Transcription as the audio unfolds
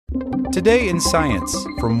Today in Science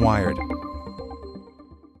from Wired.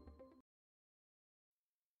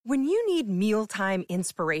 When you need mealtime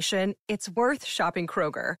inspiration, it's worth shopping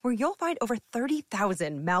Kroger, where you'll find over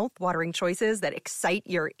 30,000 mouth-watering choices that excite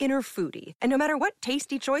your inner foodie. And no matter what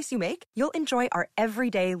tasty choice you make, you'll enjoy our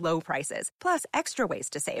everyday low prices, plus extra ways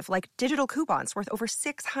to save, like digital coupons worth over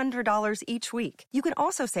 $600 each week. You can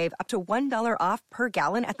also save up to $1 off per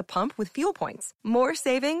gallon at the pump with fuel points. More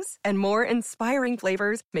savings and more inspiring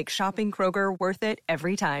flavors make shopping Kroger worth it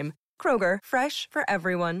every time. Kroger, fresh for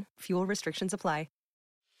everyone. Fuel restrictions apply.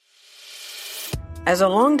 As a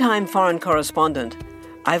longtime foreign correspondent,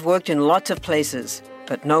 I've worked in lots of places,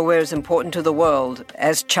 but nowhere as important to the world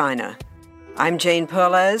as China. I'm Jane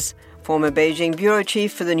Perlez, former Beijing bureau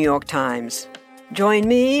chief for the New York Times. Join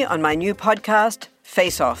me on my new podcast,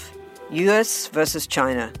 Face Off, U.S. versus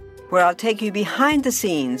China, where I'll take you behind the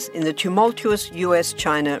scenes in the tumultuous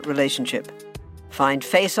U.S.-China relationship. Find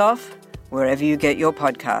Face Off wherever you get your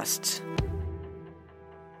podcasts.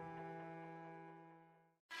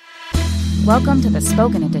 Welcome to the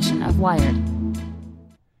spoken edition of Wired.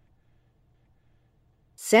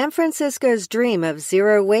 San Francisco's Dream of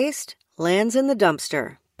Zero Waste Lands in the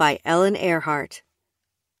Dumpster by Ellen Earhart.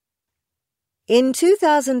 In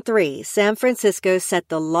 2003, San Francisco set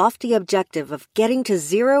the lofty objective of getting to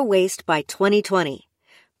zero waste by 2020.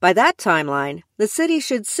 By that timeline, the city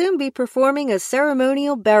should soon be performing a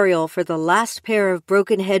ceremonial burial for the last pair of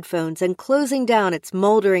broken headphones and closing down its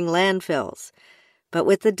moldering landfills. But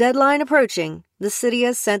with the deadline approaching, the city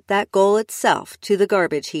has sent that goal itself to the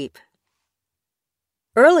garbage heap.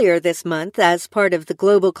 Earlier this month, as part of the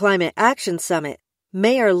Global Climate Action Summit,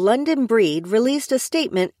 Mayor London Breed released a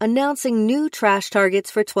statement announcing new trash targets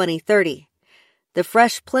for 2030. The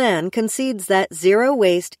fresh plan concedes that zero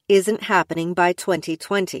waste isn't happening by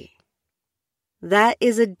 2020. That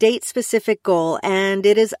is a date-specific goal, and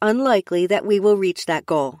it is unlikely that we will reach that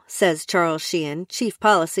goal, says Charles Sheehan, Chief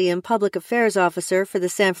Policy and Public Affairs Officer for the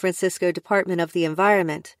San Francisco Department of the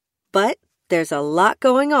Environment. But there's a lot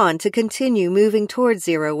going on to continue moving towards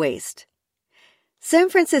zero waste. San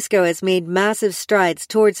Francisco has made massive strides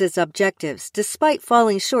towards its objectives, despite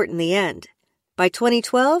falling short in the end. By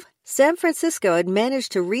 2012, San Francisco had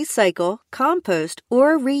managed to recycle, compost,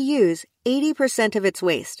 or reuse 80% of its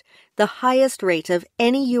waste, the highest rate of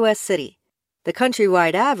any U.S. city. The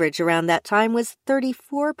countrywide average around that time was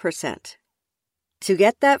 34%. To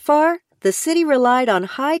get that far, the city relied on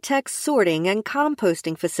high-tech sorting and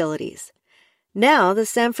composting facilities. Now, the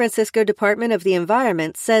San Francisco Department of the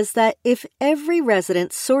Environment says that if every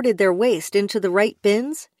resident sorted their waste into the right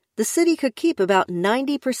bins, the city could keep about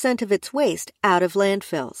 90% of its waste out of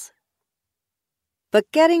landfills. But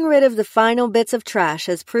getting rid of the final bits of trash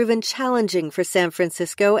has proven challenging for San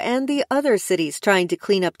Francisco and the other cities trying to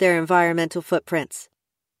clean up their environmental footprints.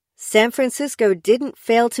 San Francisco didn't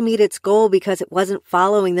fail to meet its goal because it wasn't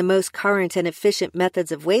following the most current and efficient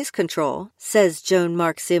methods of waste control, says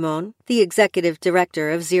Joan-Marc Simon, the executive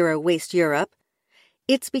director of Zero Waste Europe.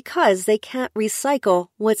 It's because they can't recycle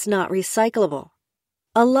what's not recyclable.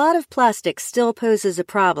 A lot of plastic still poses a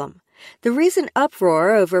problem. The recent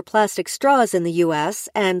uproar over plastic straws in the U.S.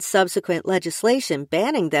 and subsequent legislation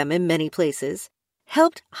banning them in many places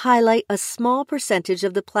helped highlight a small percentage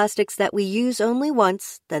of the plastics that we use only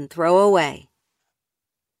once, then throw away.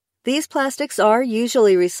 These plastics are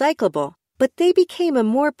usually recyclable, but they became a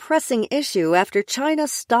more pressing issue after China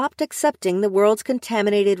stopped accepting the world's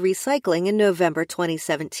contaminated recycling in November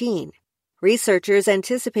 2017. Researchers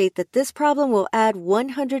anticipate that this problem will add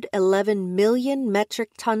 111 million metric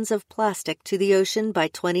tons of plastic to the ocean by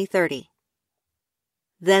 2030.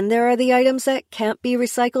 Then there are the items that can't be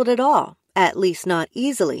recycled at all, at least not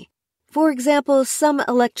easily. For example, some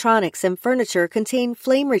electronics and furniture contain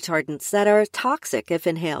flame retardants that are toxic if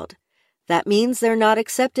inhaled. That means they're not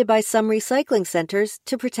accepted by some recycling centers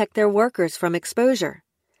to protect their workers from exposure.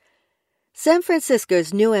 San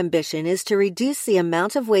Francisco's new ambition is to reduce the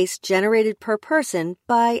amount of waste generated per person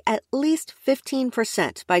by at least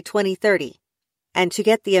 15% by 2030, and to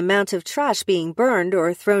get the amount of trash being burned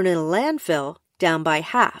or thrown in a landfill down by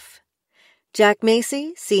half. Jack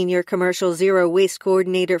Macy, Senior Commercial Zero Waste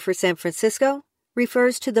Coordinator for San Francisco,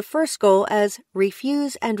 refers to the first goal as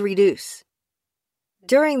refuse and reduce.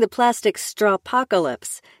 During the plastic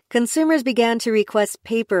strawpocalypse, consumers began to request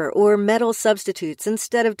paper or metal substitutes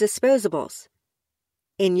instead of disposables.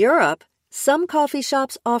 In Europe, some coffee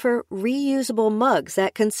shops offer reusable mugs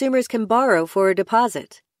that consumers can borrow for a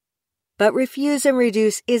deposit. But refuse and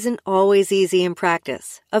reduce isn't always easy in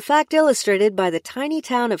practice, a fact illustrated by the tiny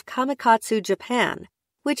town of Kamikatsu, Japan,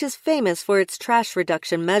 which is famous for its trash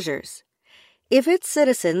reduction measures. If its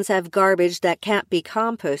citizens have garbage that can't be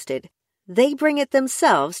composted, They bring it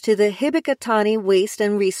themselves to the Hibikatani Waste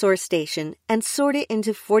and Resource Station and sort it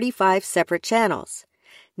into 45 separate channels.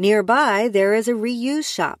 Nearby, there is a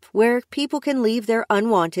reuse shop where people can leave their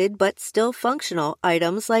unwanted but still functional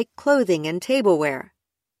items like clothing and tableware.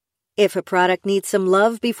 If a product needs some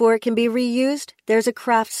love before it can be reused, there's a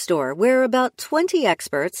craft store where about 20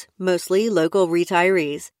 experts, mostly local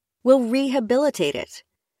retirees, will rehabilitate it.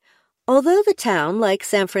 Although the town, like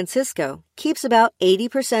San Francisco, keeps about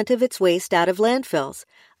 80% of its waste out of landfills,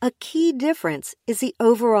 a key difference is the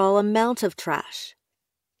overall amount of trash.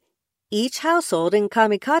 Each household in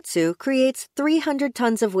Kamikatsu creates 300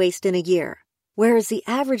 tons of waste in a year, whereas the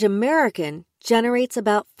average American generates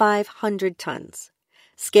about 500 tons.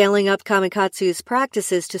 Scaling up Kamikatsu's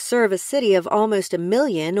practices to serve a city of almost 1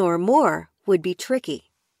 million or more would be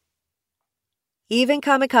tricky. Even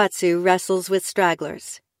Kamikatsu wrestles with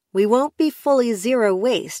stragglers. We won't be fully zero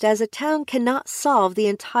waste as a town cannot solve the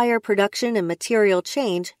entire production and material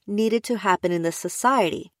change needed to happen in the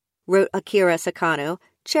society, wrote Akira Sakano,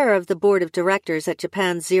 chair of the board of directors at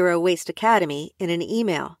Japan's Zero Waste Academy, in an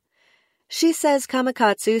email. She says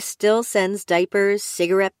Kamikatsu still sends diapers,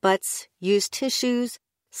 cigarette butts, used tissues,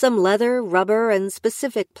 some leather, rubber, and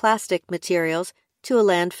specific plastic materials to a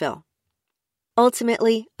landfill.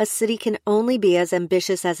 Ultimately, a city can only be as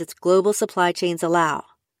ambitious as its global supply chains allow.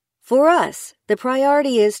 For us, the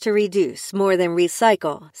priority is to reduce more than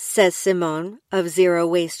recycle, says Simone of Zero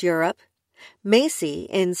Waste Europe. Macy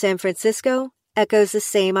in San Francisco echoes the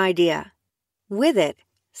same idea. With it,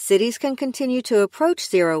 cities can continue to approach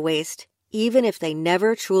zero waste even if they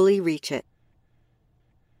never truly reach it.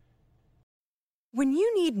 When you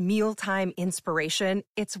need mealtime inspiration,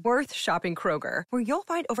 it's worth shopping Kroger, where you'll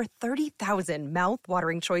find over 30,000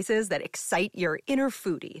 mouth-watering choices that excite your inner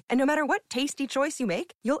foodie. And no matter what tasty choice you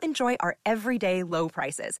make, you'll enjoy our everyday low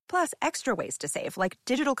prices, plus extra ways to save, like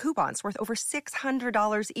digital coupons worth over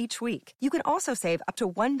 $600 each week. You can also save up to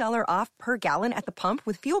 $1 off per gallon at the pump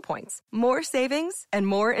with fuel points. More savings and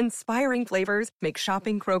more inspiring flavors make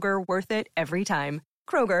shopping Kroger worth it every time.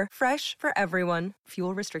 Kroger, fresh for everyone.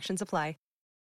 Fuel restrictions apply.